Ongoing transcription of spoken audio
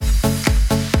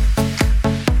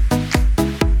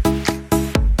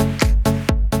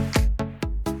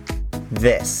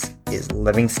This is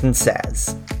Livingston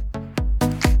Says.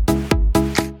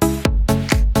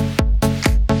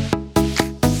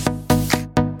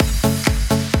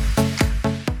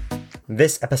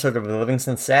 This episode of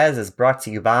Livingston Says is brought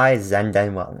to you by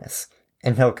Zenden Wellness.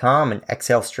 Inhale calm and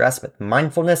exhale stress with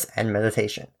mindfulness and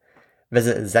meditation.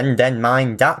 Visit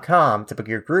zendenmind.com to book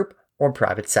your group or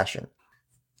private session.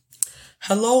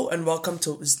 Hello and welcome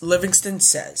to Livingston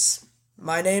Says.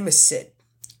 My name is Sid.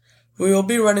 We will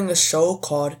be running a show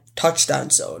called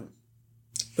Touchdown Zone,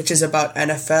 which is about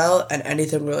NFL and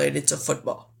anything related to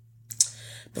football.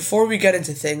 Before we get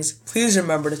into things, please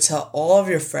remember to tell all of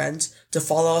your friends to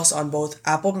follow us on both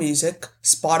Apple Music,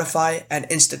 Spotify, and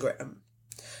Instagram.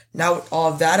 Now with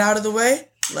all of that out of the way,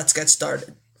 let's get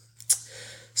started.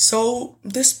 So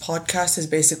this podcast is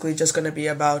basically just going to be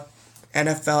about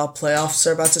NFL playoffs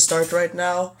are about to start right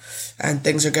now, and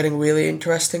things are getting really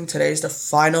interesting. Today is the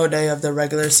final day of the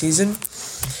regular season,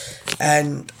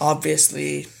 and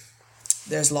obviously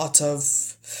there's lots of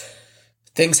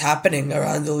things happening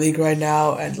around the league right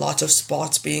now, and lots of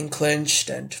spots being clinched,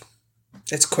 and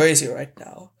it's crazy right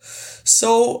now.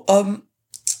 So,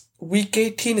 week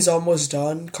 18 is almost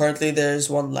done. Currently, there's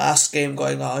one last game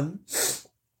going on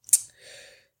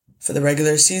for the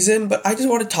regular season, but I just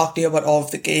want to talk to you about all of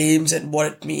the games and what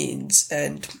it means,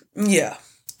 and yeah.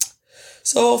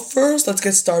 So first, let's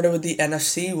get started with the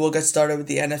NFC. We'll get started with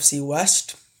the NFC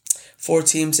West. 4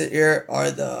 teams here are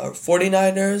the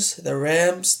 49ers, the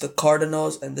Rams, the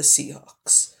Cardinals, and the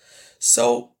Seahawks.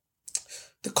 So,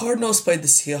 the Cardinals played the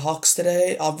Seahawks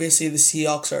today. Obviously, the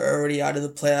Seahawks are already out of the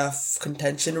playoff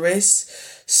contention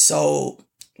race, so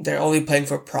they're only playing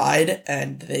for pride,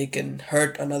 and they can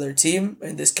hurt another team,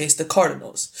 in this case, the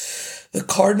Cardinals. The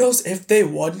Cardinals, if they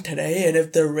won today, and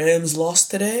if the Rams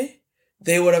lost today,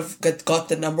 they would have got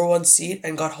the number 1 seed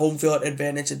and got home field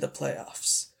advantage in the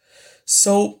playoffs.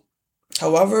 So,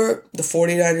 however, the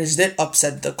 49ers did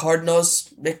upset the Cardinals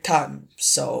big time,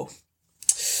 so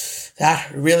that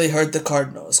really hurt the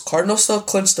Cardinals. Cardinals still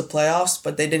clinched the playoffs,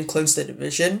 but they didn't clinch the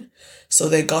division, so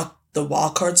they got the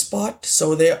wildcard spot,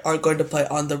 so they are going to play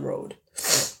on the road.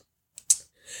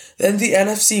 Then the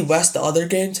NFC West, the other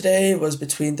game today, was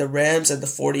between the Rams and the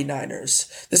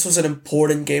 49ers. This was an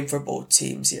important game for both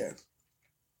teams here.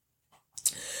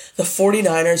 The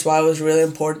 49ers, why it was really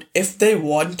important, if they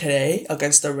won today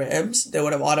against the Rams, they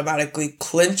would have automatically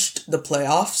clinched the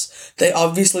playoffs. They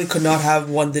obviously could not have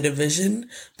won the division,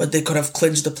 but they could have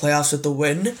clinched the playoffs with the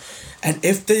win. And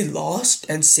if they lost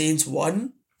and Saints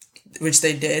won, which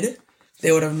they did,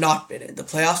 they would have not been in the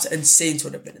playoffs, and Saints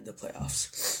would have been in the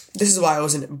playoffs. This is why it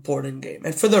was an important game.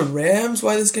 And for the Rams,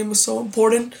 why this game was so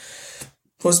important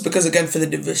was because, again, for the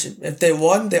division. If they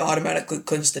won, they automatically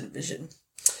clinched the division.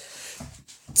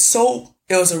 So,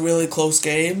 it was a really close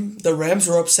game. The Rams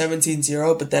were up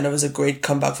 17-0, but then it was a great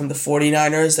comeback from the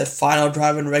 49ers. That final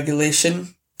drive in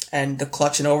regulation and the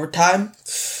clutch in overtime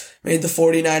made the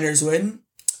 49ers win.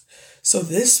 So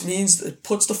this means it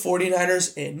puts the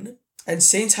 49ers in, and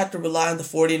Saints had to rely on the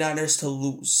 49ers to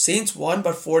lose. Saints won,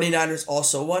 but 49ers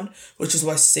also won, which is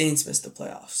why Saints missed the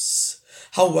playoffs.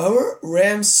 However,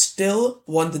 Rams still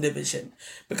won the division,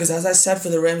 because as I said, for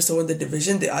the Rams to win the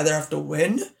division, they either have to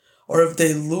win, or if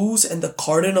they lose and the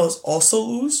Cardinals also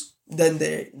lose, then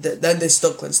they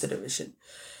still clinch the division.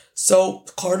 So,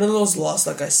 Cardinals lost,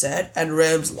 like I said, and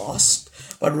Rams lost.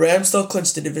 But Rams still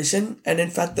clinched the division, and in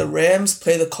fact, the Rams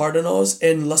play the Cardinals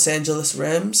in Los Angeles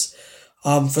Rams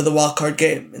for the wildcard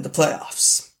game in the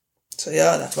playoffs. So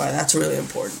yeah, that's why that's really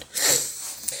important.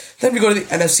 Then we go to the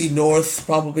NFC North,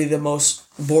 probably the most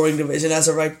boring division as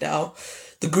of right now.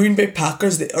 The Green Bay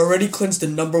Packers, they already clinched the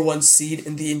number 1 seed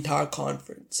in the entire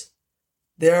conference.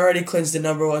 They already clinched the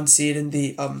number 1 seed in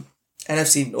the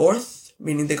NFC North,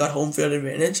 meaning they got home field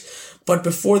advantage. But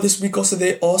before this week also,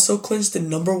 they also clinched the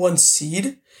number 1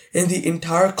 seed in the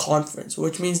entire conference,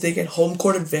 which means they get home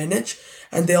court advantage,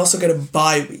 and they also get a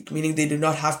bye week, meaning they do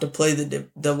not have to play the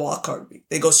wildcard week.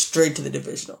 They go straight to the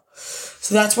divisional.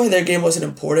 So that's why their game wasn't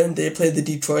important. They played the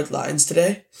Detroit Lions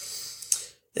today.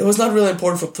 It was not really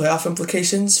important for playoff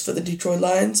implications for the Detroit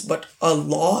Lions, but a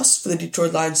loss for the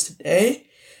Detroit Lions today,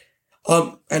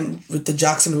 and with the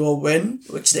Jacksonville win,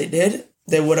 which they did,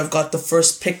 they would have got the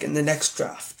first pick in the next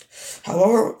draft.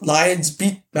 However, Lions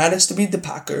managed to beat the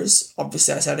Packers.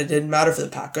 Obviously, I said it didn't matter for the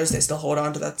Packers. They still hold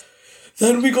on to that.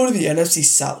 Then we go to the NFC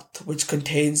South, which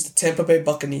contains the Tampa Bay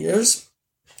Buccaneers,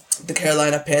 the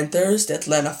Carolina Panthers, the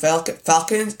Atlanta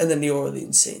Falcons, and the New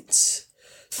Orleans Saints.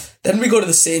 Then we go to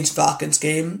the Saints-Falcons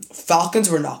game. Falcons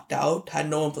were knocked out, had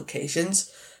no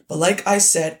implications. But like I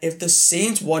said, if the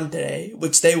Saints won today,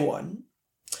 which they won,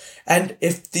 and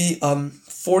if the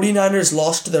 49ers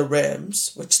lost to the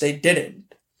Rams, which they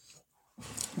didn't,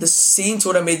 the Saints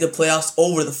would have made the playoffs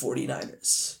over the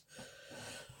 49ers.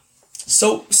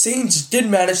 So, Saints did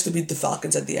manage to beat the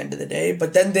Falcons at the end of the day,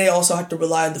 but then they also had to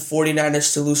rely on the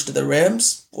 49ers to lose to the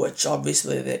Rams, which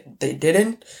obviously they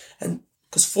didn't, and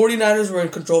because 49ers were in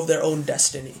control of their own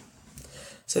destiny.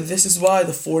 So this is why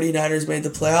the 49ers made the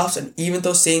playoffs, and even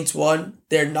though Saints won,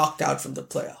 they're knocked out from the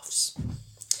playoffs.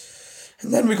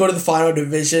 And then we go to the final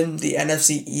division, the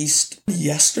NFC East.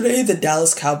 Yesterday, the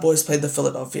Dallas Cowboys played the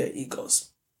Philadelphia Eagles.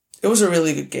 It was a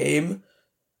really good game,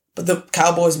 but the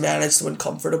Cowboys managed to win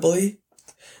comfortably.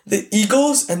 The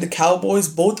Eagles and the Cowboys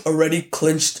both already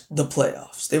clinched the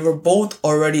playoffs. They were both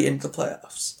already in the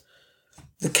playoffs.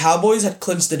 The Cowboys had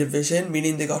clinched the division,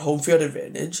 meaning they got home field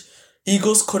advantage.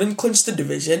 Eagles couldn't clinch the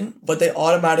division, but they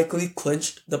automatically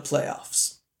clinched the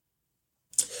playoffs.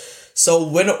 So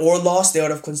win or loss, they would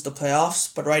have clinched the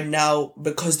playoffs. But right now,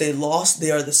 because they lost,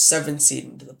 they are the 7th seed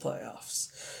into the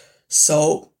playoffs.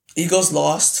 So Eagles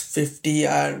lost 50,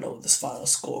 I don't know, this final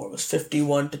score was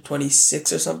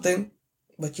 51-26 or something.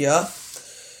 But yeah,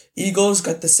 Eagles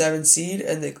got the 7th seed,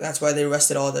 and that's why they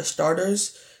rested all their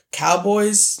starters.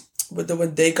 Cowboys, with the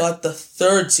win, they got the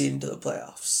 3rd seed into the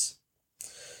playoffs.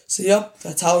 So yep,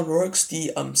 that's how it works.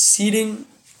 The seeding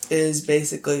is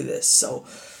basically this. So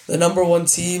the number 1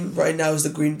 team right now is the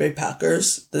Green Bay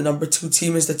Packers. The number 2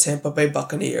 team is the Tampa Bay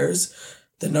Buccaneers.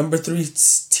 The number 3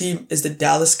 team is the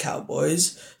Dallas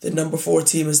Cowboys. The number 4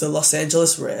 team is the Los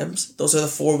Angeles Rams. Those are the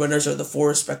 4 winners of the 4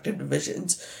 respective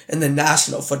divisions in the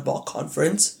National Football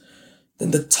Conference.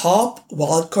 Then the top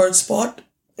wildcard spot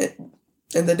in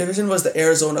the division was the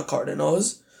Arizona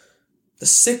Cardinals. The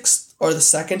 6th or the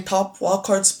 2nd top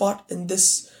wildcard spot in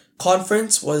this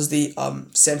conference was the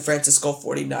San Francisco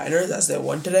 49ers, as they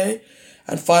won today.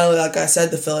 And finally, like I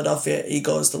said, the Philadelphia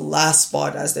Eagles, the last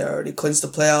spot, as they already clinched the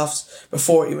playoffs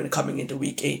before even coming into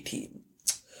Week 18.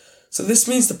 So this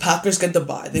means the Packers get the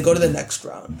bye. They go to the next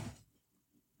round.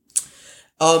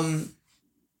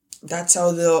 That's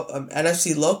how the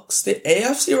NFC looks. The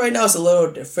AFC right now is a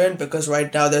little different because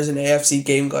right now there's an AFC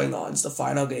game going on. It's the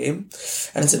final game.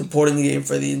 And it's an important game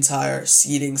for the entire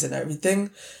seedings and everything.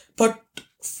 But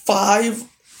 5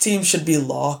 teams should be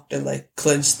locked and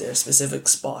clinch their specific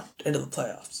spot into the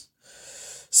playoffs.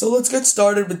 So let's get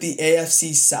started with the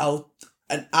AFC South.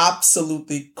 An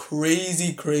absolutely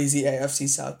crazy AFC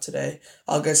South today.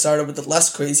 I'll get started with the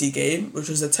less crazy game, which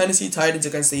was the Tennessee Titans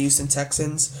against the Houston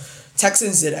Texans.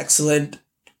 Texans did excellent.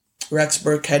 Rex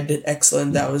Burkhead did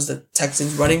excellent. That was the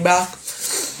Texans running back.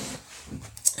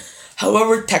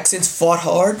 However, Texans fought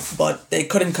hard, but they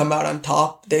couldn't come out on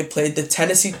top. They played the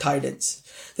Tennessee Titans.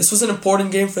 This was an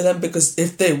important game for them because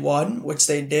if they won, which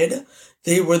they did,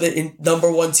 they were the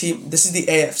number 1 team. This is the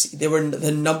AFC. They were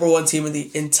the number 1 team in the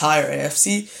entire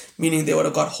AFC, meaning they would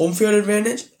have got home field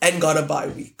advantage and got a bye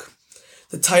week.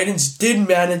 The Titans did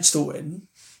manage to win,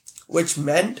 which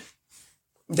meant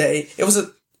I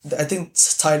think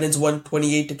Titans won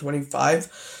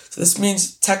 28-25. So this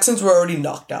means Texans were already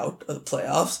knocked out of the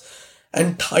playoffs,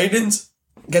 and Titans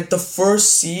get the 1st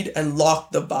seed and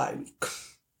lock the bye week.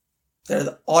 They're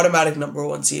the automatic number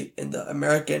 1 seed in the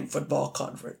American Football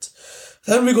Conference.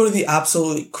 Then we go to the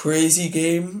absolutely crazy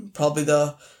game, probably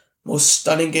the most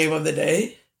stunning game of the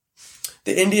day.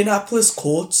 The Indianapolis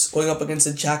Colts going up against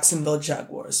the Jacksonville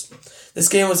Jaguars. This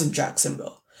game was in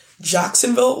Jacksonville.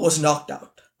 Jacksonville was knocked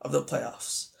out of the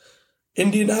playoffs.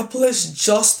 Indianapolis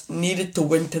just needed to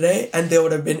win today and they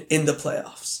would have been in the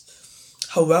playoffs.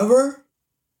 However,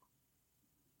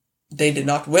 they did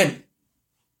not win.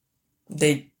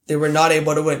 They were not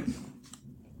able to win.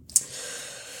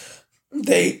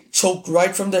 They choked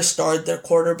right from the start. Their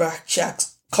quarterback,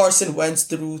 Carson Wentz,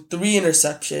 threw 3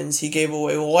 interceptions. He gave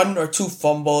away 1 or 2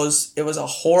 fumbles. It was a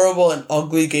horrible and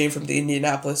ugly game from the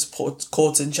Indianapolis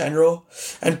Colts in general.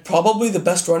 And probably the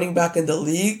best running back in the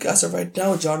league as of right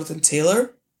now, Jonathan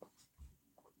Taylor.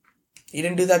 He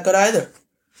didn't do that good either.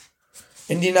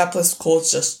 Indianapolis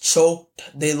Colts just choked.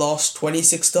 They lost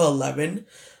 26-11.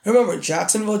 Remember,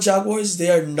 Jacksonville Jaguars, they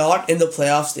are not in the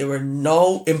playoffs. There were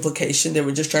no implication. They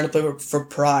were just trying to play for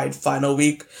pride. Final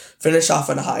week, finish off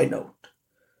on a high note.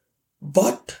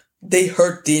 But they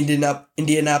hurt the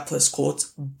Indianapolis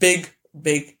Colts big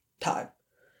time.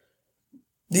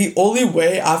 The only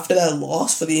way after that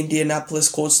loss for the Indianapolis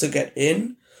Colts to get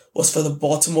in was for the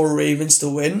Baltimore Ravens to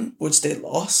win, which they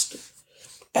lost.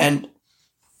 And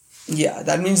yeah,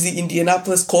 that means the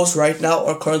Indianapolis Colts right now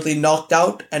are currently knocked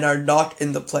out and are not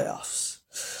in the playoffs.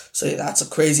 So yeah, that's a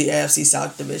crazy AFC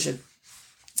South division.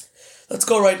 Let's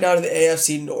go right now to the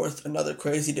AFC North, another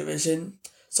crazy division.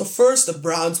 So first, the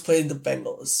Browns played the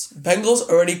Bengals. Bengals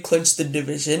already clinched the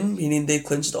division, meaning they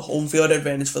clinched the home field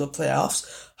advantage for the playoffs.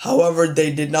 However,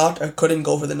 they did not or couldn't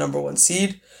go for the number 1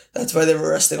 seed. That's why they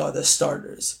were resting all their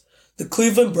starters. The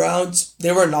Cleveland Browns,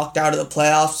 they were knocked out of the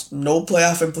playoffs. No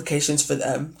playoff implications for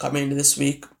them coming into this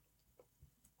week.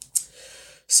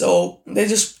 So they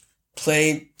just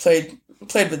they didn't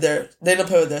play with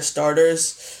their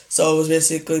starters. So it was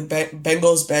basically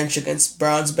Bengals bench against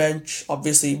Browns bench.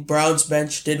 Obviously, Browns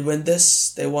bench did win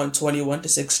this. They won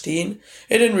 21-16.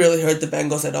 It didn't really hurt the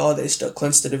Bengals at all. They still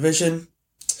clinched the division.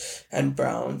 And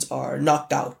Browns are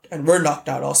knocked out. And were knocked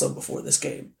out also before this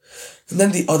game. And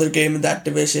then the other game in that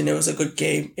division, it was a good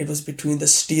game. It was between the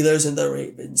Steelers and the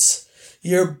Ravens.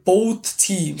 Both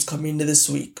teams coming into this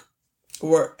week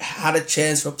had a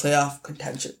chance for playoff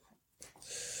contention.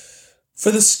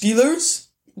 For the Steelers,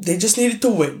 they just needed to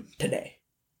win today.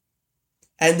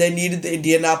 And they needed the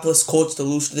Indianapolis Colts to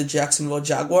lose to the Jacksonville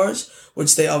Jaguars,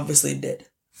 which they obviously did.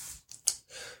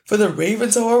 For the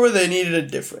Ravens, however, they needed it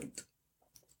different.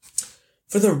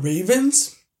 For the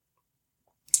Ravens,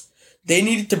 they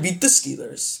needed to beat the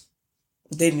Steelers.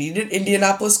 They needed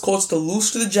Indianapolis Colts to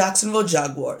lose to the Jacksonville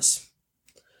Jaguars.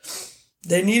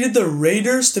 They needed the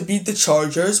Raiders to beat the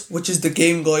Chargers, which is the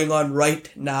game going on right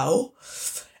now.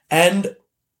 And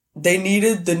they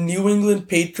needed the New England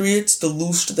Patriots to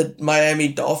lose to the Miami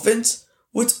Dolphins,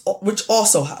 which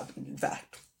also happened, in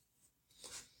fact.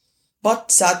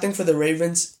 But sad thing for the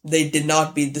Ravens, they did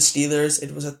not beat the Steelers.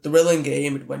 It was a thrilling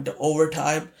game. It went to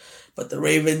overtime. But the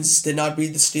Ravens did not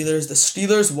beat the Steelers. The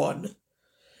Steelers won.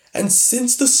 And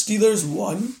since the Steelers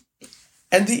won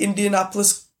and the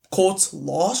Indianapolis Colts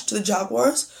lost to the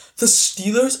Jaguars, the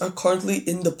Steelers are currently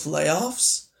in the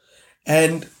playoffs.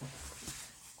 And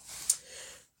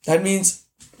that means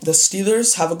the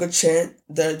Steelers have a good chance.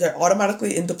 They're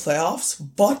automatically in the playoffs.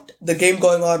 But the game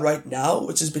going on right now,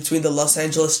 which is between the Los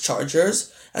Angeles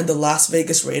Chargers and the Las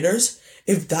Vegas Raiders,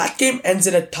 if that game ends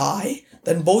in a tie,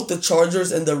 then both the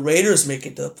Chargers and the Raiders make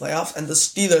it to the playoffs and the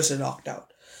Steelers are knocked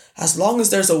out. As long as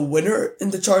there's a winner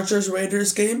in the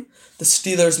Chargers-Raiders game, the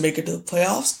Steelers make it to the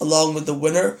playoffs along with the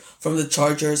winner from the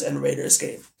Chargers and Raiders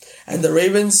game. And the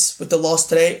Ravens, with the loss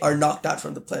today, are knocked out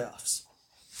from the playoffs.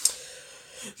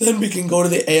 Then we can go to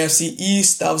the AFC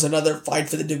East. That was another fight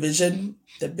for the division.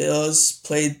 The Bills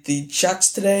played the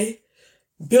Jets today.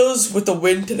 Bills, with the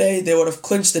win today, they would have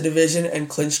clinched the division and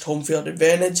clinched home field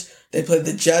advantage. They played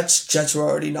the Jets. Jets were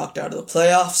already knocked out of the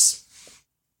playoffs.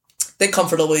 They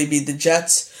comfortably beat the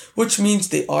Jets, which means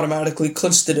they automatically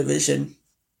clinched the division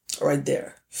right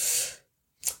there.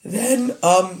 Then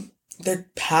the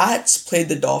Pats played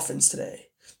the Dolphins today.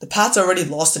 The Pats already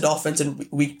lost the Dolphins in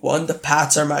week 1. The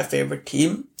Pats are my favorite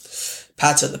team.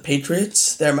 Pats are the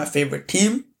Patriots. They're my favorite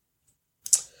team.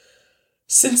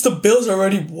 Since the Bills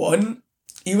already won,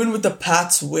 even with the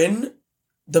Pats win,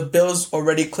 the Bills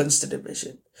already clinched the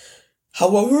division.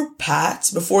 However,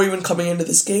 Pats, before even coming into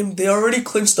this game, they already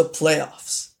clinched the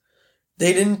playoffs.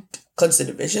 They didn't clinch the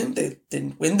division. They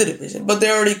didn't win the division, but they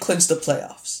already clinched the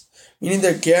playoffs, meaning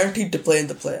they're guaranteed to play in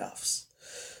the playoffs.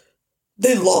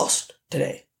 They lost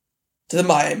today to the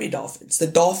Miami Dolphins. The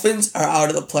Dolphins are out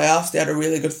of the playoffs. They had a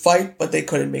really good fight, but they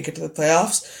couldn't make it to the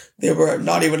playoffs. They were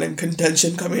not even in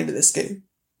contention coming into this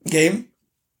game.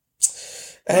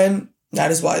 And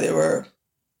that is why they were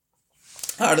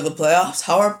out of the playoffs.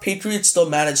 However, Patriots still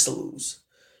managed to lose.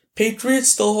 Patriots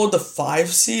still hold the 5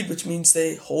 seed, which means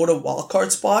they hold a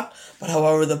wildcard spot. But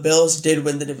however, the Bills did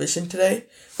win the division today.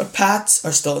 But Pats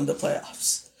are still in the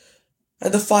playoffs.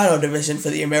 And the final division for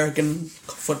the American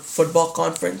Football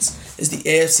Conference is the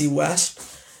AFC West.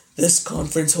 This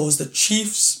conference holds the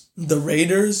Chiefs, the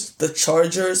Raiders, the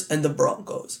Chargers, and the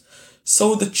Broncos.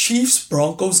 So the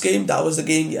Chiefs-Broncos game, that was the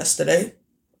game yesterday.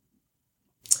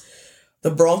 The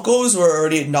Broncos were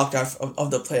already knocked out of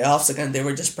the playoffs. Again, they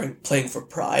were just playing for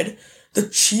pride. The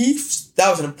Chiefs, that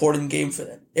was an important game for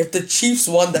them. If the Chiefs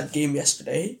won that game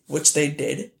yesterday, which they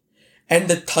did, and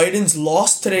the Titans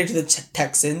lost today to the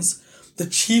Texans, the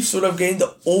Chiefs would have gained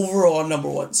the overall number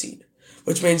 1 seed,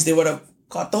 which means they would have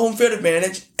got the home field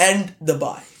advantage and the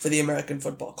bye for the American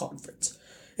Football Conference.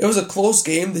 It was a close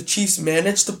game. The Chiefs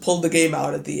managed to pull the game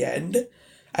out at the end,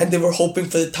 and they were hoping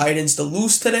for the Titans to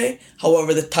lose today.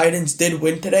 However, the Titans did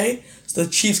win today, so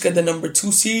the Chiefs get the number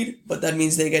 2 seed, but that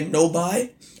means they get no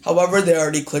bye. However, they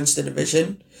already clinched the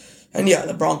division, and yeah,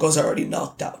 the Broncos are already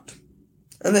knocked out.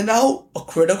 And then now, a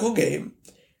critical game,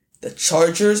 the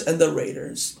Chargers and the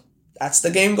Raiders. That's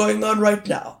the game going on right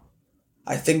now.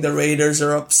 I think the Raiders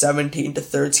are up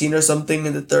 17-13 or something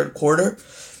in the third quarter.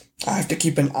 I have to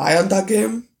keep an eye on that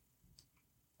game.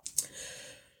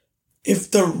 If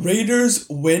the Raiders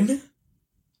win,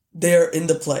 they're in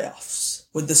the playoffs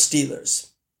with the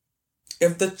Steelers.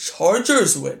 If the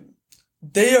Chargers win,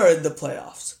 they are in the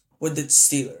playoffs with the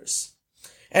Steelers.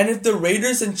 And if the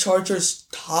Raiders and Chargers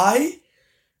tie,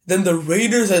 then the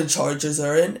Raiders and Chargers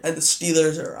are in and the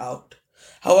Steelers are out.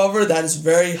 However, that is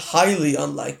very highly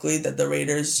unlikely that the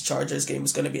Raiders-Chargers game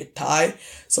is going to be a tie.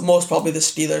 So most probably the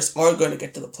Steelers are going to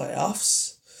get to the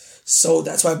playoffs. So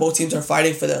that's why both teams are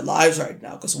fighting for their lives right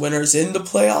now. Because winners in the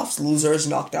playoffs, losers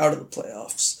knocked out of the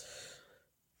playoffs.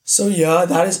 So yeah,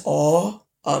 that is all.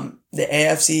 The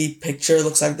AFC picture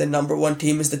looks like the number 1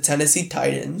 team is the Tennessee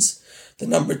Titans. The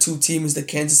number 2 team is the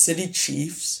Kansas City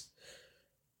Chiefs.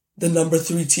 The number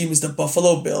 3 team is the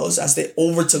Buffalo Bills as they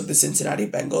overtook the Cincinnati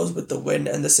Bengals with the win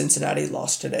and the Cincinnati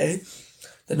loss today.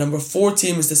 The number 4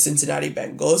 team is the Cincinnati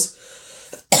Bengals.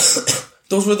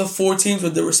 Those were the 4 teams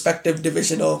with the respective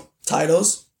divisional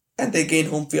titles and they gain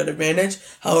home field advantage.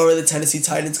 However, the Tennessee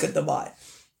Titans get the bye.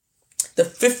 The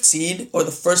 5th seed or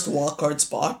the first wildcard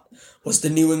spot was the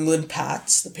New England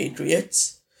Pats, the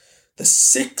Patriots. The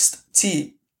 6th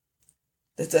team,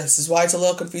 this is why it's a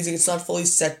little confusing, it's not fully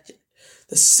set yet.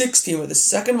 The 6th team, or the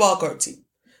second wildcard team,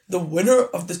 the winner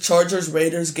of the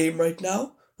Chargers-Raiders game right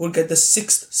now will get the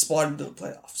 6th spot into the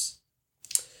playoffs.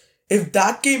 If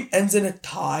that game ends in a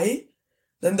tie,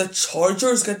 then the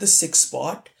Chargers get the 6th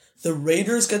spot, the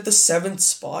Raiders get the 7th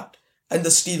spot, and the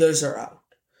Steelers are out.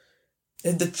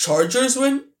 If the Chargers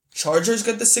win, Chargers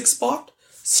get the 6th spot,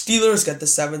 Steelers get the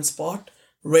 7th spot,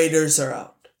 Raiders are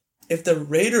out. If the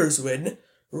Raiders win,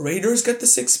 Raiders get the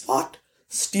 6th spot,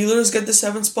 Steelers get the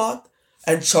 7th spot,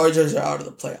 and Chargers are out of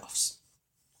the playoffs.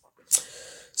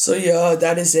 So yeah,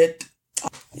 that is it.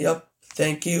 Yep,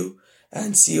 thank you,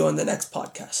 and see you on the next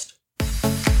podcast.